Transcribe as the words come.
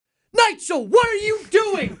Nigel, what are you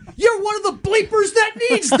doing? You're one of the bleepers that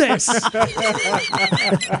needs this.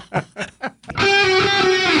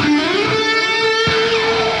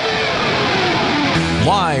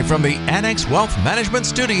 Live from the Annex Wealth Management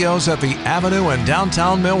Studios at the Avenue in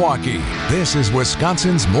downtown Milwaukee, this is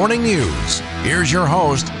Wisconsin's Morning News. Here's your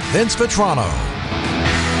host, Vince Vitrano.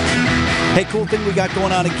 Hey, cool thing we got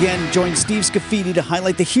going on again. Join Steve Scafidi to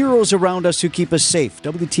highlight the heroes around us who keep us safe.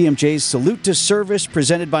 WTMJ's Salute to Service,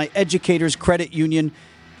 presented by Educators Credit Union.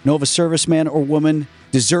 Know of a serviceman or woman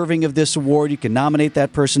deserving of this award? You can nominate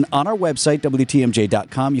that person on our website,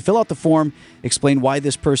 WTMJ.com. You fill out the form, explain why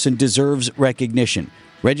this person deserves recognition.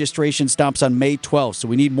 Registration stops on May 12th, so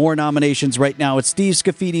we need more nominations right now. It's Steve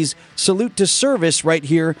Scafidi's Salute to Service right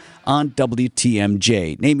here on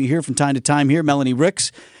WTMJ. Name you hear from time to time here, Melanie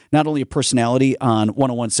Ricks. Not only a personality on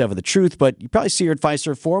 101.7 The Truth, but you probably see her at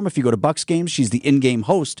Fiserv Forum if you go to Bucks games. She's the in-game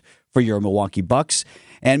host for your Milwaukee Bucks.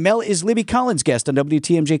 And Mel is Libby Collins' guest on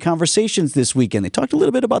WTMJ Conversations this weekend. They talked a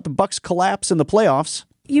little bit about the Bucks' collapse in the playoffs.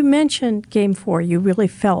 You mentioned Game 4. You really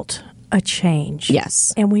felt a change.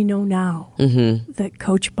 Yes. And we know now that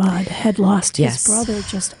Coach Bud had lost his brother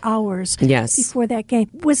just hours before that game.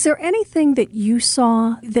 Was there anything that you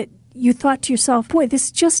saw that you thought to yourself, boy,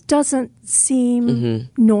 this just doesn't seem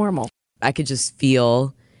normal? I could just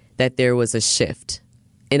feel that there was a shift,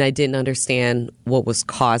 and I didn't understand what was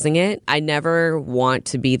causing it. I never want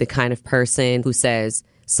to be the kind of person who says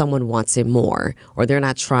someone wants it more or they're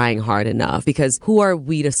not trying hard enough, because who are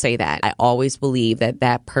we to say that? I always believe that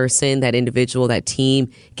that person, that individual, that team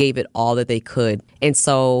gave it all that they could. And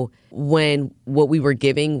so when what we were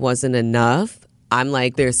giving wasn't enough, I'm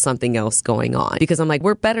like, there's something else going on. Because I'm like,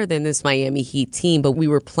 we're better than this Miami Heat team, but we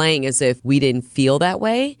were playing as if we didn't feel that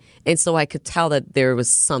way. And so I could tell that there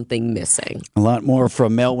was something missing. A lot more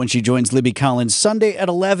from Mel when she joins Libby Collins Sunday at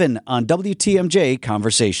 11 on WTMJ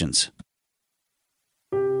Conversations.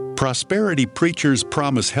 Prosperity preachers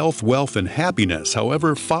promise health, wealth, and happiness.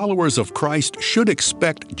 However, followers of Christ should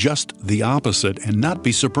expect just the opposite and not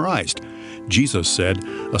be surprised. Jesus said,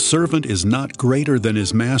 "A servant is not greater than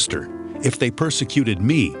his master. If they persecuted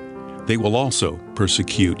me, they will also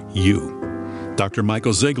persecute you." Dr.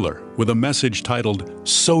 Michael Ziegler with a message titled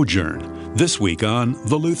Sojourn, this week on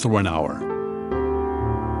The Lutheran Hour.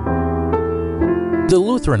 The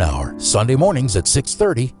Lutheran Hour, Sunday mornings at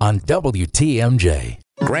 6:30 on WTMJ.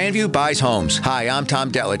 Grandview buys homes. Hi, I'm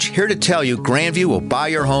Tom Delich, here to tell you Grandview will buy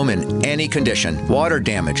your home in any condition. Water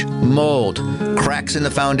damage, mold, cracks in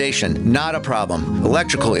the foundation, not a problem.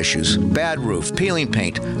 Electrical issues, bad roof, peeling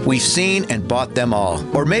paint. We've seen and bought them all.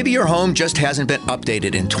 Or maybe your home just hasn't been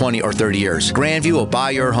updated in 20 or 30 years. Grandview will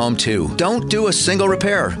buy your home too. Don't do a single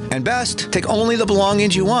repair. And best, take only the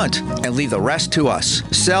belongings you want and leave the rest to us.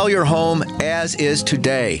 Sell your home as is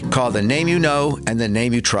today. Call the name you know and the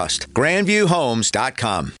name you trust.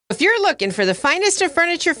 GrandviewHomes.com. If you're looking for the finest of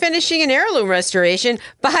furniture finishing and heirloom restoration,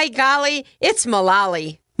 by golly, it's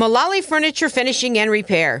Mullally. Mullally Furniture Finishing and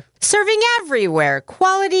Repair. Serving everywhere.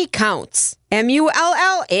 Quality counts.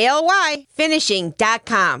 MULLALY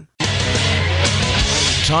finishing.com.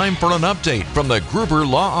 Time for an update from the Gruber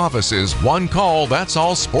Law Office's One Call, That's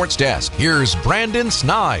All Sports Desk. Here's Brandon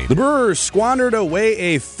Snide. The Brewers squandered away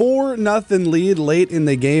a 4-0 lead late in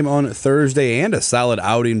the game on Thursday, and a solid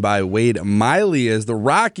outing by Wade Miley as the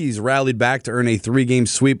Rockies rallied back to earn a 3-game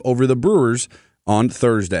sweep over the Brewers on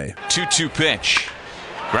Thursday. 2-2 pitch.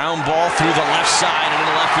 Ground ball through the left side and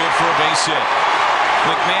into left field for a base hit.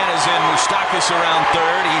 McMahon is in, Moustakas around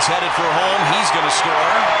third. He's headed for home. He's going to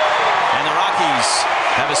score. And the Rockies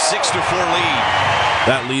have a 6-4 lead.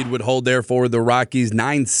 That lead would hold there for the Rockies.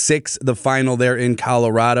 9-6 the final there in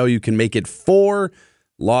Colorado. You can make it 4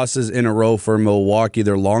 losses in a row for Milwaukee,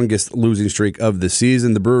 their longest losing streak of the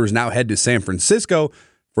season. The Brewers now head to San Francisco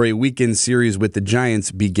for a weekend series with the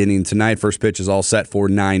Giants beginning tonight. First pitch is all set for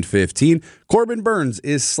 9:15. Corbin Burns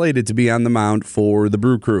is slated to be on the mound for the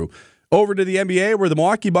Brew Crew. Over to the NBA, where the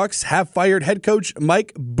Milwaukee Bucks have fired head coach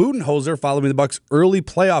Mike Budenholzer following the Bucks' early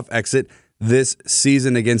playoff exit this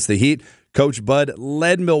season against the Heat. Coach Bud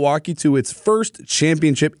led Milwaukee to its first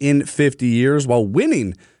championship in 50 years while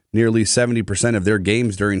winning nearly 70% of their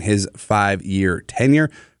games during his 5-year tenure.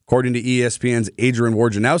 According to ESPN's Adrian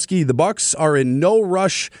Wojnarowski, the Bucks are in no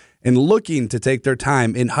rush and looking to take their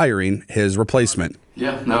time in hiring his replacement.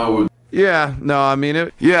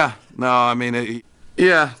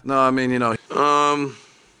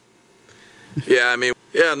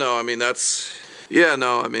 Yeah,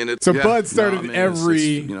 no, I mean, it's... So Bud started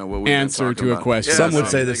every answer to a question. Some would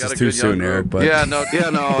say this is too soon, Eric, but...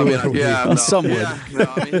 Some would.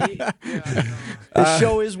 The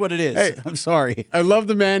show is what it is. Hey, I'm sorry. I love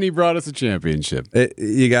the man. He brought us a championship.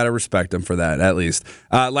 You got to respect him for that, at least.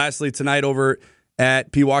 Lastly, tonight over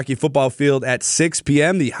at Pewaukee Football Field at 6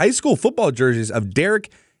 p.m., the high school football jerseys of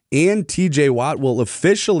Derek and TJ Watt will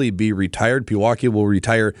officially be retired. Pewaukee will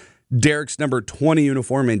retire Derek's number 20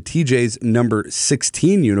 uniform and TJ's number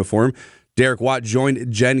 16 uniform. Derek Watt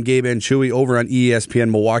joined Jen, Gabe, and Chewy over on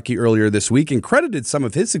ESPN Milwaukee earlier this week and credited some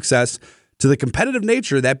of his success to the competitive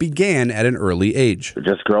nature that began at an early age.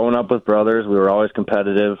 Just growing up with brothers, we were always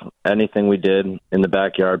competitive. Anything we did in the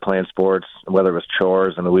backyard, playing sports, whether it was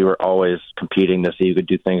chores, I mean, we were always competing to see who could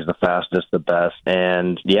do things the fastest, the best.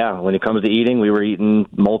 And yeah, when it comes to eating, we were eating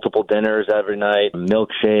multiple dinners every night,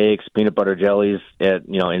 milkshakes, peanut butter jellies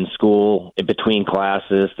in school, in between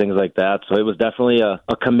classes, things like that. So it was definitely a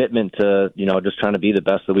commitment to, just trying to be the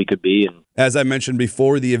best that we could be. As I mentioned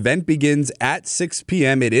before, the event begins at 6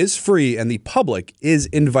 p.m. It is free, and the public is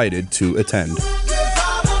invited to attend.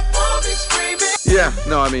 Yeah,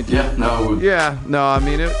 no, I mean, yeah, no, yeah, no, I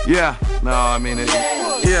mean it, yeah, no, I mean it,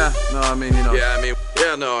 yeah, no, I mean, yeah, I mean,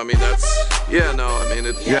 yeah, no, I mean, that's, yeah, no, I mean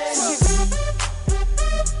it, yeah.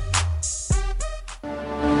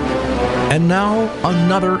 And now,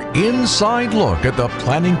 another inside look at the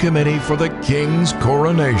planning committee for the King's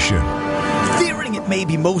coronation. Fearing it may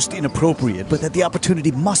be most inappropriate, but that the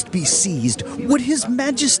opportunity must be seized, would His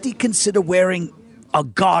Majesty consider wearing a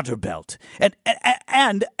garter belt?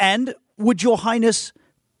 And would Your Highness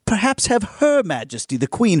perhaps have Her Majesty, the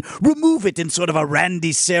Queen, remove it in sort of a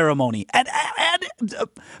randy ceremony? And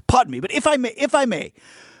pardon me, but if I may,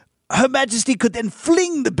 Her Majesty could then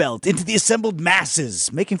fling the belt into the assembled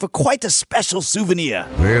masses, making for quite a special souvenir.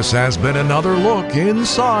 This has been another look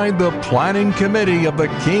inside the planning committee of the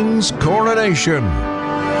King's coronation.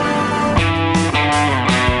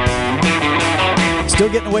 Still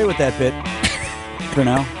getting away with that bit for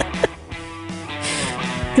now.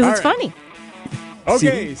 Because it's funny.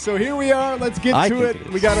 Okay, so here we are. Let's get to it.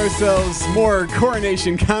 We got ourselves more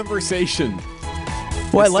coronation conversation.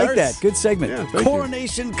 Well, I like that. Good segment. Yeah,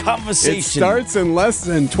 coronation conversation. It starts in less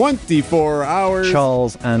than 24 hours.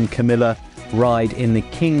 Charles and Camilla ride in the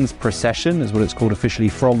King's procession, is what it's called officially,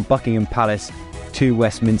 from Buckingham Palace to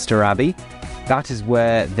Westminster Abbey. That is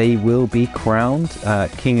where they will be crowned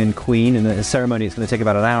King and Queen. And the ceremony is going to take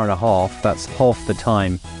about an hour and a half. That's half the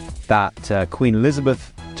time that Queen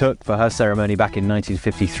Elizabeth took for her ceremony back in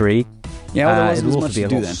 1953. Yeah, well, there wasn't it'll as also much be to a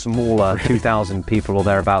do lot then. smaller, 2,000 people or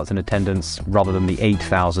thereabouts in attendance, rather than the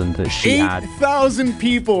 8,000 that she had. 8,000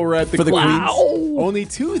 people were at the For the Queen's. Queen's. Only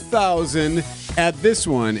 2,000 at this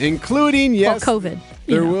one, including, yes, COVID.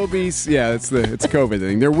 There will be, it's COVID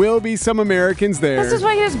thing. There will be some Americans there. This is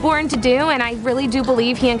what he was born to do, and I really do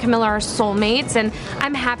believe he and Camilla are soulmates, and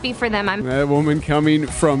I'm happy for them. That woman coming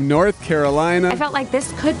from North Carolina. I felt like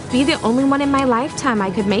this could be the only one in my lifetime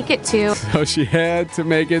I could make it to. So she had to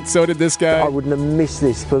make it. So did this guy. I wouldn't have missed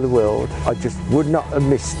this for the world. I just would not have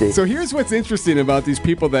missed it. So here's what's interesting about these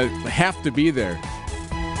people that have to be there.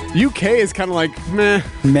 UK is kind of like, meh.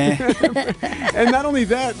 And not only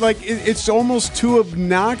that, like, it's almost too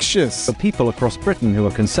obnoxious. The people across Britain who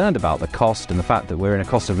are concerned about the cost and the fact that we're in a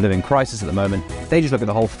cost of living crisis at the moment, they just look at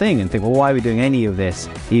the whole thing and think, well, why are we doing any of this,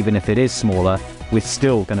 even if it is smaller? We're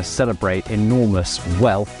still going to celebrate enormous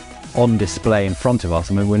wealth on display in front of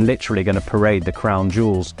us. I mean, we're literally going to parade the crown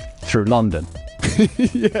jewels through London.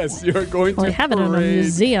 Yes, you're going to they have it in a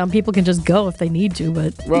museum. People can just go if they need to,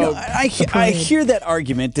 but... Well, I hear that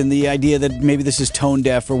argument and the idea that maybe this is tone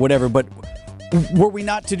deaf or whatever, but were we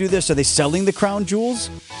not to do this? Are they selling the crown jewels?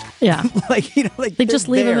 Yeah. They just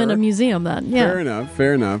leave them in a museum then. Yeah.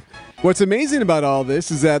 Fair enough. What's amazing about all this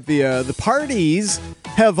is that the parties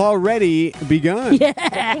have already begun. Yeah. The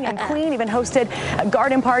King and Queen even hosted a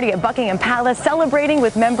garden party at Buckingham Palace, celebrating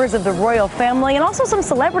with members of the royal family, and also some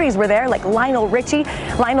celebrities were there, like Lionel Richie.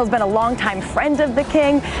 Lionel's been a longtime friend of the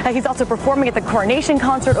King. He's also performing at the coronation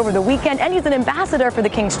concert over the weekend, and he's an ambassador for the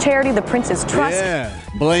King's charity, the Prince's Trust. Yeah,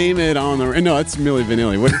 blame it on the... No, that's Milli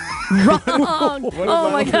Vanilli. Wrong.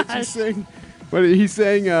 Oh, my gosh. What did he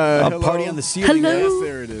saying? A party on the ceiling. Hello? Yes,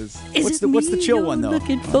 there it is. What's the chill one, though?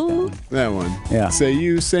 Looking for? That one. Yeah. Say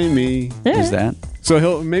you, say me. Yeah. Is that? So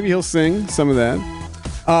he'll sing some of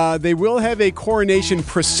that. They will have a coronation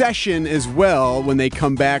procession as well when they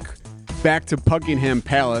come back to Buckingham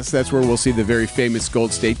Palace. That's where we'll see the very famous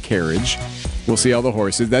Gold State carriage. We'll see all the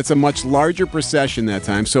horses. That's a much larger procession that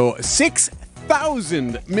time. So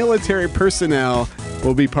 6,000 military personnel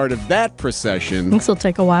will be part of that procession. This will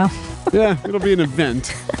take a while. Yeah, it'll be an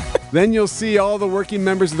event. Then you'll see all the working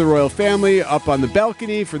members of the royal family up on the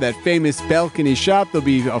balcony for that famous balcony shot. There'll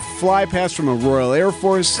be a fly past from a Royal Air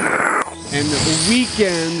Force and a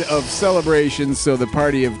weekend of celebrations. So the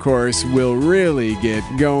party, of course, will really get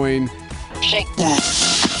going. Shake that.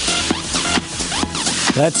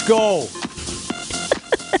 Let's go.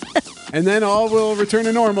 And then all will return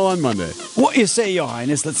to normal on Monday. What you say, Your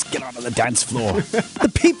Highness? Let's get onto the dance floor.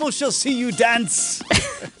 The people shall see you dance.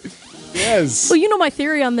 Yes. Well, you know my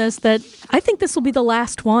theory on this, that I think this will be the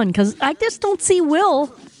last one, because I just don't see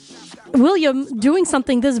William doing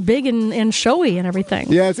something this big and showy and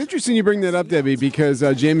everything. Yeah, it's interesting you bring that up, Debbie, because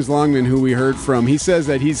James Longman, who we heard from, he says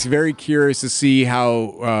that he's very curious to see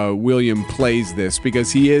how William plays this,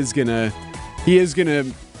 because he is gonna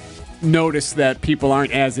notice that people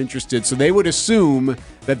aren't as interested. So they would assume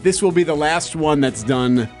that this will be the last one that's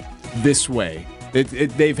done this way.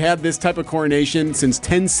 They've had this type of coronation since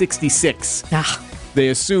 1066. They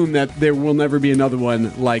assume that there will never be another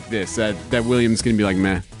one like this, that William's going to be like,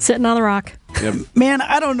 meh. Sitting on the rock. Yep. Man,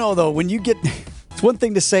 I don't know, though. When you get... It's one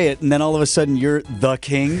thing to say it, and then all of a sudden you're the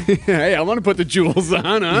king. Hey, I want to put the jewels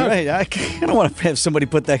on, huh? Right. I don't want to have somebody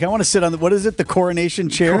put that. I want to sit on what is it, the coronation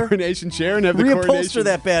chair? Coronation chair and have the Reupholster coronation.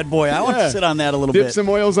 that bad boy. I want to sit on that a little bit. Dip some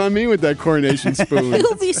oils on me with that coronation spoon.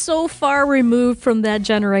 It'll be so far removed from that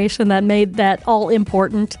generation that made that all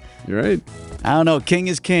important. You're right. I don't know. King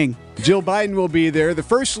is king. Jill Biden will be there. The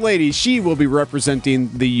First Lady, she will be representing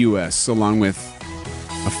the U.S. along with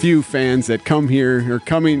a few fans that come here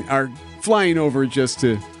are flying over just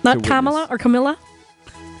to Not Kamala or Camilla?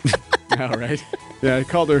 All right. Yeah, I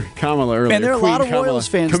called her Kamala earlier. And there are Queen a lot of Kamala. Royals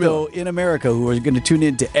fans, though, in America who are going to tune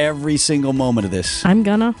in to every single moment of this. I'm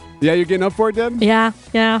gonna. Yeah, you're getting up for it, Deb? Yeah,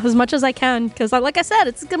 as much as I can. Because, like I said,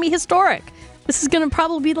 it's going to be historic. This is going to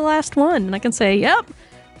probably be the last one. And I can say, yep,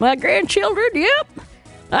 my grandchildren, yep,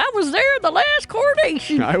 I was there at the last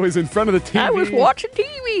coronation. I was in front of the TV. I was watching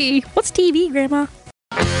TV. What's TV, Grandma?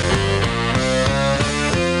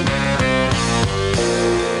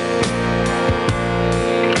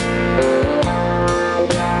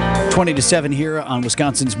 20 to 7 here on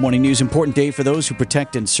Wisconsin's Morning News. Important day for those who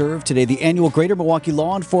protect and serve. Today, the annual Greater Milwaukee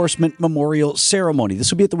Law Enforcement Memorial Ceremony. This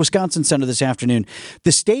will be at the Wisconsin Center this afternoon.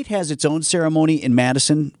 The state has its own ceremony in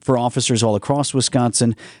Madison for officers all across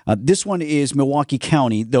Wisconsin. This one is Milwaukee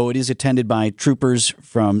County, though it is attended by troopers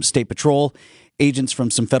from State Patrol, agents from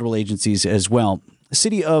some federal agencies as well. The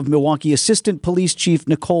City of Milwaukee Assistant Police Chief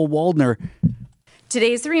Nicole Waldner.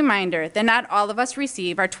 Today's a reminder that not all of us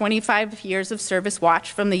receive our 25 years of service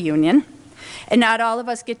watch from the union, and not all of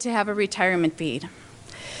us get to have a retirement feed.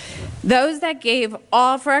 Those that gave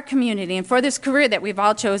all for our community and for this career that we've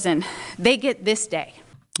all chosen, they get this day.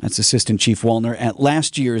 That's Assistant Chief Wallner at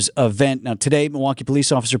last year's event. Now, today, Milwaukee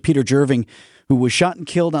police officer Peter Jerving, who was shot and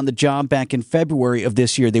killed on the job back in February of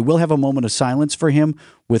this year, they will have a moment of silence for him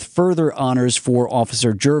with further honors for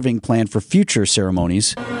Officer Jerving planned for future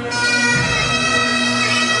ceremonies.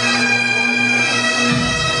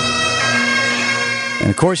 And,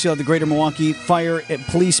 of course, you'll have the Greater Milwaukee Fire and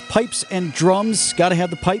Police pipes and drums. Got to have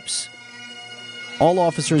the pipes. All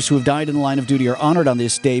officers who have died in the line of duty are honored on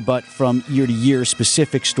this day, but from year to year,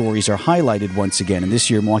 specific stories are highlighted once again. And this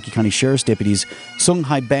year, Milwaukee County Sheriff's deputies Sung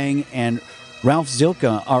Hai Bang and Ralph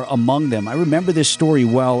Zilka are among them. I remember this story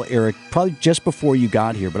well, Eric, probably just before you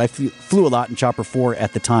got here, but I flew a lot in Chopper 4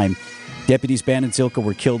 at the time. Deputies Ban and Zilka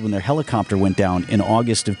were killed when their helicopter went down in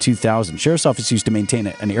August of 2000. Sheriff's Office used to maintain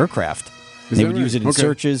an aircraft. They would use it in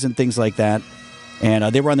searches and things like that. And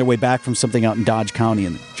they were on their way back from something out in Dodge County,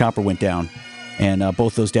 and the chopper went down. And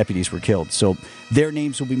both those deputies were killed. So their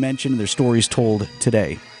names will be mentioned, their stories told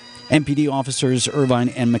today. MPD officers Irvine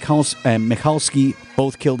and Michalski,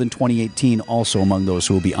 both killed in 2018, also among those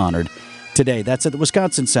who will be honored today. That's at the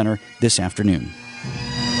Wisconsin Center this afternoon.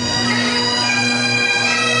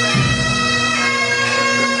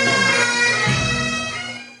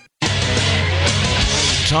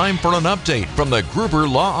 Time for an update from the Gruber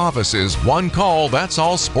Law Office's One Call, That's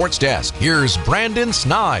All Sports Desk. Here's Brandon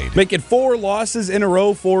Snide. Making 4 losses in a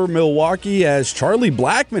row for Milwaukee as Charlie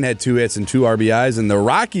Blackmon had 2 hits and 2 RBIs, and the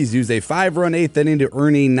Rockies used a 5-run 8th inning to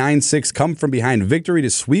earn a 9-6 come-from-behind victory to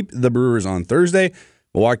sweep the Brewers on Thursday.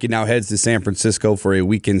 Milwaukee now heads to San Francisco for a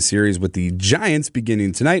weekend series with the Giants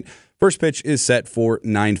beginning tonight. First pitch is set for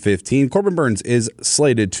 9:15. Corbin Burns is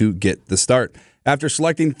slated to get the start. After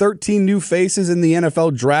selecting 13 new faces in the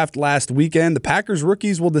NFL draft last weekend, the Packers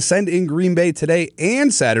rookies will descend in Green Bay today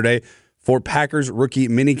and Saturday for Packers rookie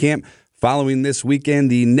minicamp. Following this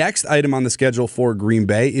weekend, the next item on the schedule for Green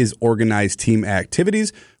Bay is organized team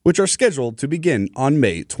activities, which are scheduled to begin on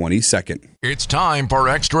May 22nd. It's time for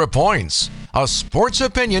Extra Points, a sports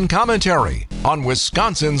opinion commentary on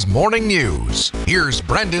Wisconsin's morning news. Here's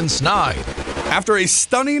Brendan Snide. After a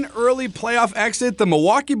stunning early playoff exit, the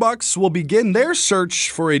Milwaukee Bucks will begin their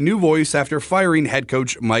search for a new voice after firing head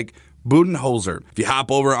coach Mike Budenholzer. If you hop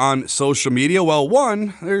over on social media, well,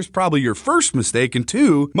 one, there's probably your first mistake, and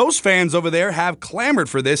two, most fans over there have clamored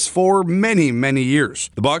for this for many, many years.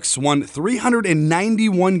 The Bucks won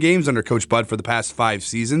 391 games under Coach Bud for the past 5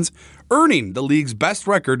 seasons, earning the league's best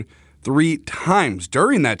record 3 times.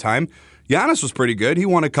 During that time, Giannis was pretty good. He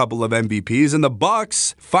won a couple of MVPs, and the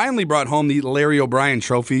Bucks finally brought home the Larry O'Brien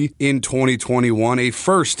Trophy in 2021, a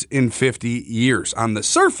first in 50 years. On the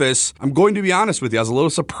surface, I'm going to be honest with you, I was a little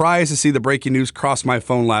surprised to see the breaking news cross my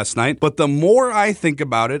phone last night, but the more I think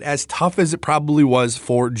about it, as tough as it probably was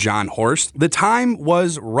for John Horst, the time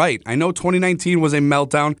was right. I know 2019 was a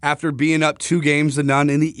meltdown after being up 2-0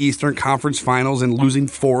 in the Eastern Conference Finals and losing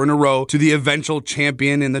 4 in a row to the eventual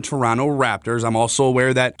champion in the Toronto Raptors. I'm also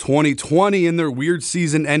aware that 2020 in their weird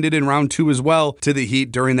season ended in round 2 as well to the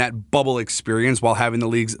Heat during that bubble experience while having the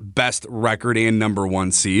league's best record and number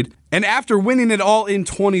 1 seed. And after winning it all in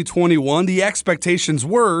 2021, the expectations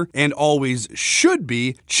were, and always should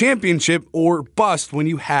be, championship or bust when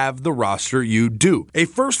you have the roster you do. A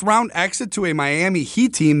first-round exit to a Miami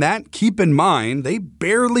Heat team that, keep in mind, they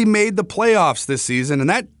barely made the playoffs this season, and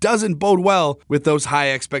that doesn't bode well with those high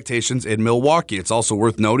expectations in Milwaukee. It's also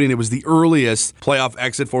worth noting it was the earliest playoff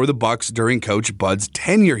exit for the Bucks during Coach Bud's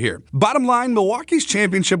tenure here. Bottom line, Milwaukee's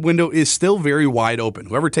championship window is still very wide open.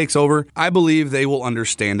 Whoever takes over, I believe they will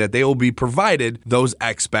understand that they will be provided those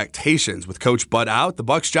expectations. With Coach Bud out, the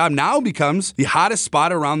Bucks' job now becomes the hottest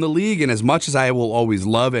spot around the league, and as much as I will always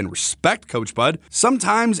love and respect Coach Bud,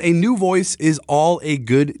 sometimes a new voice is all a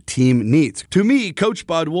good team needs. To me, Coach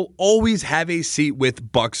Bud will always have a seat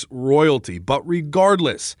with Bucks royalty, but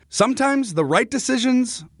regardless, sometimes the right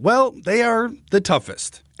decisions, well, they are the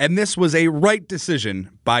toughest. And this was a right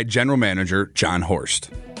decision by General Manager John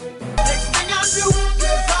Horst.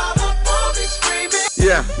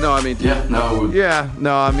 Yeah, no, I mean, yeah, no, yeah,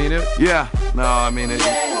 no, I mean it, yeah, no, I mean it,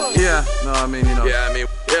 yeah, no, I mean, you know, yeah, I mean,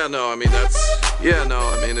 yeah, no, I mean, that's, yeah, no,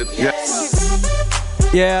 I mean it, yeah.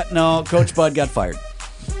 Yeah, no, Coach Bud got fired.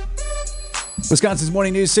 Wisconsin's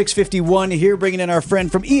Morning News 6:51 here, bringing in our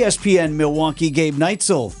friend from ESPN Milwaukee, Gabe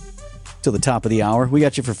Neitzel. Till the top of the hour. We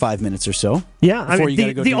got you for 5 minutes or so. Yeah, I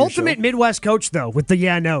mean, the ultimate Midwest coach, though, with the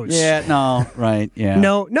yeah-nos. Yeah, no, right, yeah.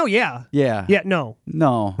 No, yeah. Yeah. Yeah, no.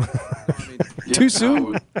 No. Too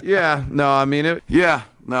soon? Yeah, no, I mean it, yeah.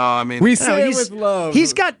 No, I mean we say it with love.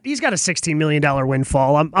 He's got a $16 million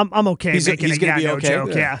windfall. I'm okay making a yeah-no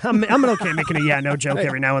joke. Yeah, I'm okay making a yeah-no joke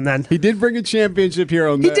every now and then. He did bring a championship here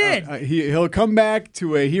on He did. He'll come back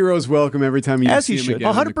to a hero's welcome every time you see him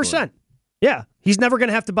again. 100%. Yeah, he's never going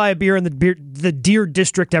to have to buy a beer in the Deer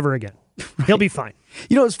District ever again. He'll be fine.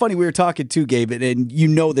 You know, it's funny. We were talking too, Gabe, and you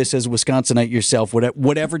know this as a Wisconsinite yourself,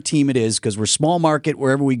 whatever team it is, because we're small market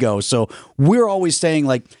wherever we go. So we're always saying,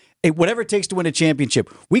 like, hey, whatever it takes to win a championship,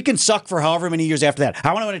 we can suck for however many years after that.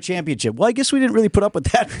 I want to win a championship. Well, I guess we didn't really put up with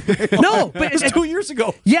that. No, but it was 2 years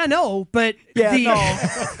ago. Yeah, no, but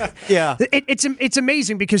yeah, yeah. It's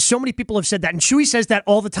amazing because so many people have said that, and Shuey says that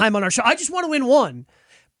all the time on our show. I just want to win one,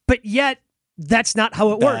 but yet that's not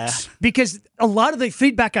how it works, because a lot of the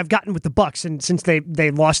feedback I've gotten with the Bucks, and since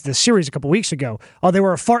they lost this series a couple weeks ago, they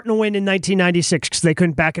were a fart in a win in 1996 because they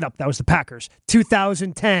couldn't back it up. That was the Packers.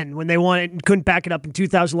 2010 when they won it and couldn't back it up. In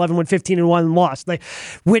 2011 when 15-1 and lost.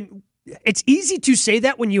 It's easy to say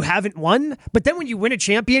that when you haven't won, but then when you win a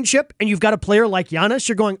championship and you've got a player like Giannis,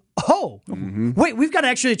 you're going, wait, we've got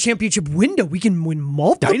actually a championship window. We can win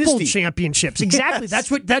multiple championships. Exactly. Yes.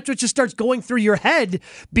 That's what just starts going through your head,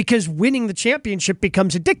 because winning the championship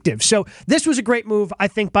becomes addictive. So this was a great move, I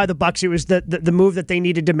think, by the Bucks. It was the move that they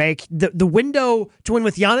needed to make. The window to win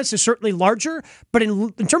with Giannis is certainly larger, but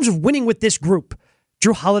in terms of winning with this group,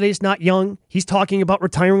 Drew Holiday's not young. He's talking about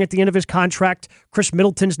retiring at the end of his contract. Chris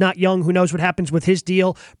Middleton's not young. Who knows what happens with his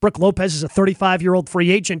deal? Brooke Lopez is a 35-year-old free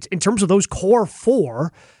agent. In terms of those core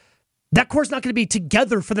four, that core's not going to be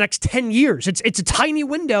together for the next 10 years. It's a tiny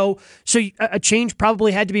window, so a change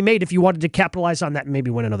probably had to be made if you wanted to capitalize on that and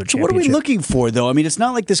maybe win another championship. So what are we looking for, though? I mean, it's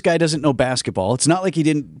not like this guy doesn't know basketball. It's not like he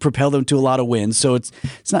didn't propel them to a lot of wins. So it's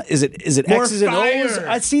not. Is it more X's and O's?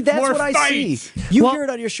 I see. That's more what fight. I see. You hear it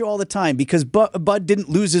on your show all the time, because Bud didn't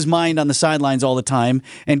lose his mind on the sidelines all the time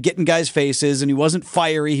and getting guys' faces, and he wasn't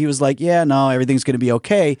fiery. He was like, yeah, no, everything's going to be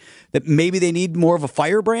okay. That maybe they need more of a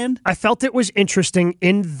firebrand. I felt it was interesting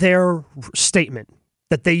in their statement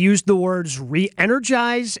that they used the words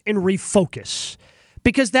re-energize and refocus.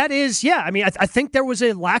 Because that is, I think there was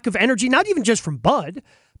a lack of energy, not even just from Bud,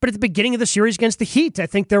 but at the beginning of the series against the Heat, I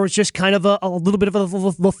think there was just kind of a little bit of a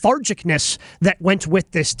lethargicness that went with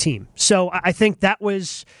this team. So I think that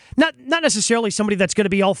was not necessarily somebody that's going to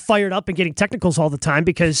be all fired up and getting technicals all the time,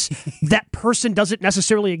 because that person doesn't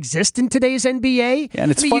necessarily exist in today's NBA. Yeah,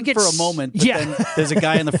 and it's fun for a moment, but then there's a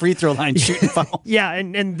guy on the free throw line shooting foul. Yeah,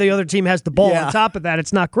 and the other team has the ball on top of that.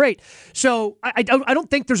 It's not great. So I don't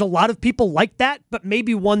think there's a lot of people like that, but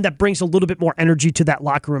maybe one that brings a little bit more energy to that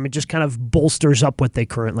locker room and just kind of bolsters up what they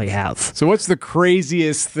currently have. So what's the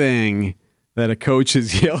craziest thing that a coach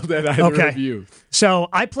has yelled at either of you? So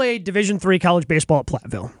I played Division III college baseball at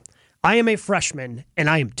Platteville. I am a freshman, and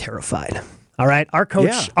I am terrified. All right? Our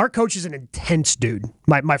coach is an intense dude.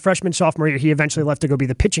 My freshman, sophomore year, he eventually left to go be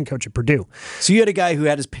the pitching coach at Purdue. So you had a guy who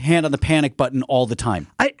had his hand on the panic button all the time.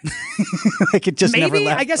 Like it just never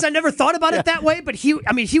left. I guess I never thought about it that way, but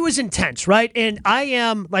he was intense, right? And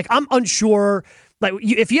I'm unsure. Like,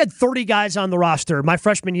 if you had 30 guys on the roster, my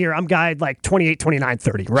freshman year, I'm guide like 28, 29,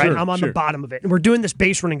 30, right? Sure, I'm on the bottom of it. And we're doing this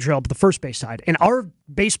base running drill at the first base side. And our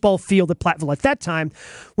baseball field at Platteville at that time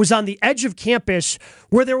was on the edge of campus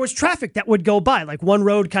where there was traffic that would go by. Like, one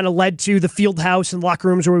road kind of led to the field house and locker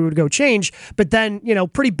rooms where we would go change. But then,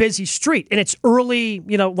 pretty busy street. And it's early,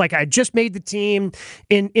 like I just made the team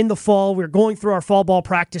in the fall. We were going through our fall ball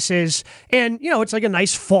practices. And, it's like a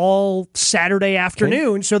nice fall Saturday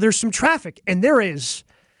afternoon. Okay. So there's some traffic. And there is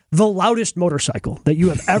the loudest motorcycle that you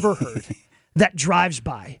have ever heard that drives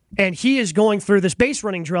by. And he is going through this base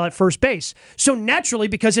running drill at first base. So naturally,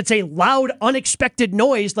 because it's a loud, unexpected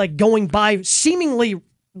noise, like going by seemingly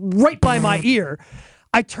right by my ear,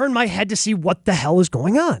 I turn my head to see what the hell is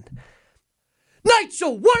going on.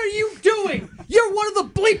 Nigel, what are you doing? You're one of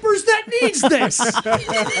the bleepers that needs this.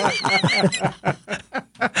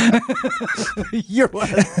 You're one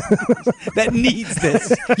that needs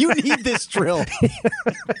this. You need this drill.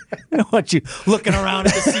 I want you looking around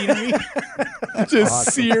at the scenery.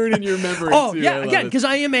 Just seared in your memory. Oh, yeah, again, because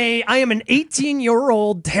I am an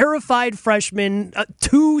 18-year-old terrified freshman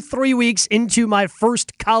 2-3 weeks into my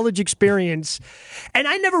first college experience. And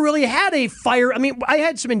I never really had a fire. I mean, I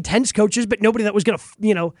had some intense coaches, but nobody that was going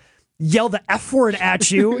to, yell the F word at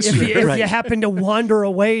you if you happen to wander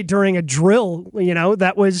away during a drill.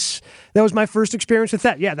 That was my first experience with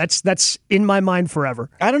that. Yeah, that's in my mind forever.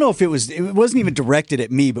 I don't know if it wasn't even directed at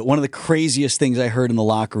me, but one of the craziest things I heard in the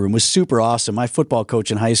locker room was super awesome. My football coach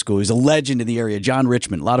in high school, he's a legend in the area, John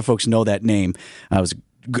Richmond. A lot of folks know that name. I was a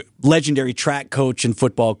legendary track coach and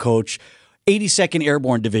football coach. 82nd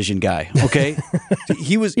Airborne Division guy, okay?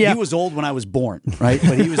 He was old when I was born, right?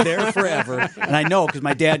 But he was there forever. And I know because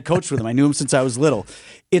my dad coached with him. I knew him since I was little.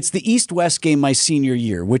 It's the East-West game my senior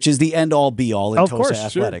year, which is the end-all, be-all in TOSA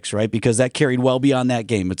athletics, right? Because that carried well beyond that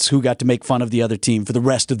game. It's who got to make fun of the other team for the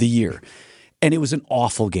rest of the year. And it was an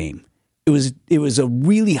awful game. It was a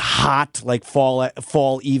really hot, like,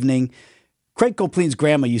 fall evening. Craig Coplin's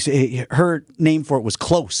grandma, her name for it was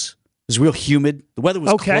Close. It was real humid. The weather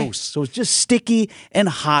was close. So it was just sticky and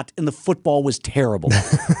hot, and the football was terrible.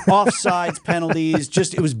 Offsides, penalties,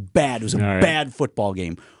 it was bad. It was a bad football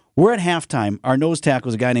game. We're at halftime. Our nose tackle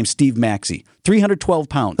was a guy named Steve Maxey, 312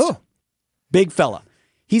 pounds. Oh. Big fella.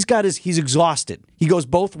 He's exhausted. He goes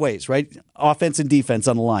both ways, right? Offense and defense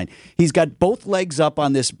on the line. He's got both legs up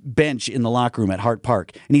on this bench in the locker room at Hart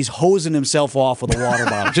Park, and he's hosing himself off with a water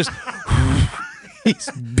bottle. Just, he's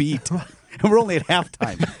beat. And we're only at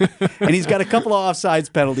halftime. And he's got a couple of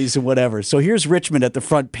offsides penalties and whatever. So here's Richmond at the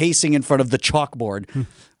front, pacing in front of the chalkboard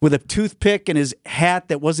with a toothpick and his hat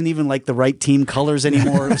that wasn't even like the right team colors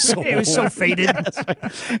anymore. It was so faded.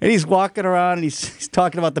 And he's walking around and he's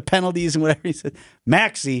talking about the penalties and whatever. He said,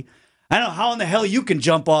 Maxie, I don't know how in the hell you can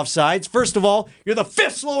jump off sides. First of all, you're the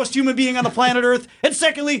 5th slowest human being on the planet Earth. And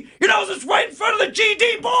secondly, your nose is right in front of the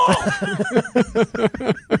GD ball.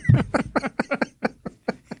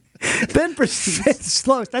 Ben fifth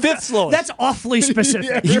slowest. Fifth slowest. That's awfully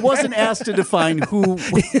specific. He wasn't asked to define who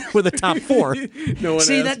were the top 4. No one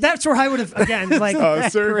See, asked. that's where I would have, again,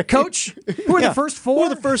 like, sir. Coach, who are the first 4? Who are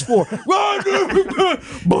the first 4?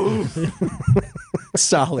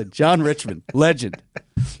 Solid. John Richmond. Legend.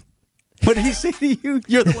 What did he say to you?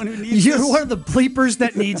 You're the one who needs You're this? one of the bleepers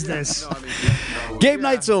that needs this. Gabe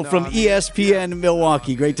Neitzel from ESPN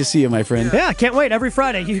Milwaukee. Great to see you, my friend. Yeah, can't wait. Every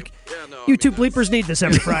Friday. You two bleepers need this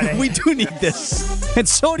every Friday. We do need this. And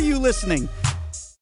so do you listening.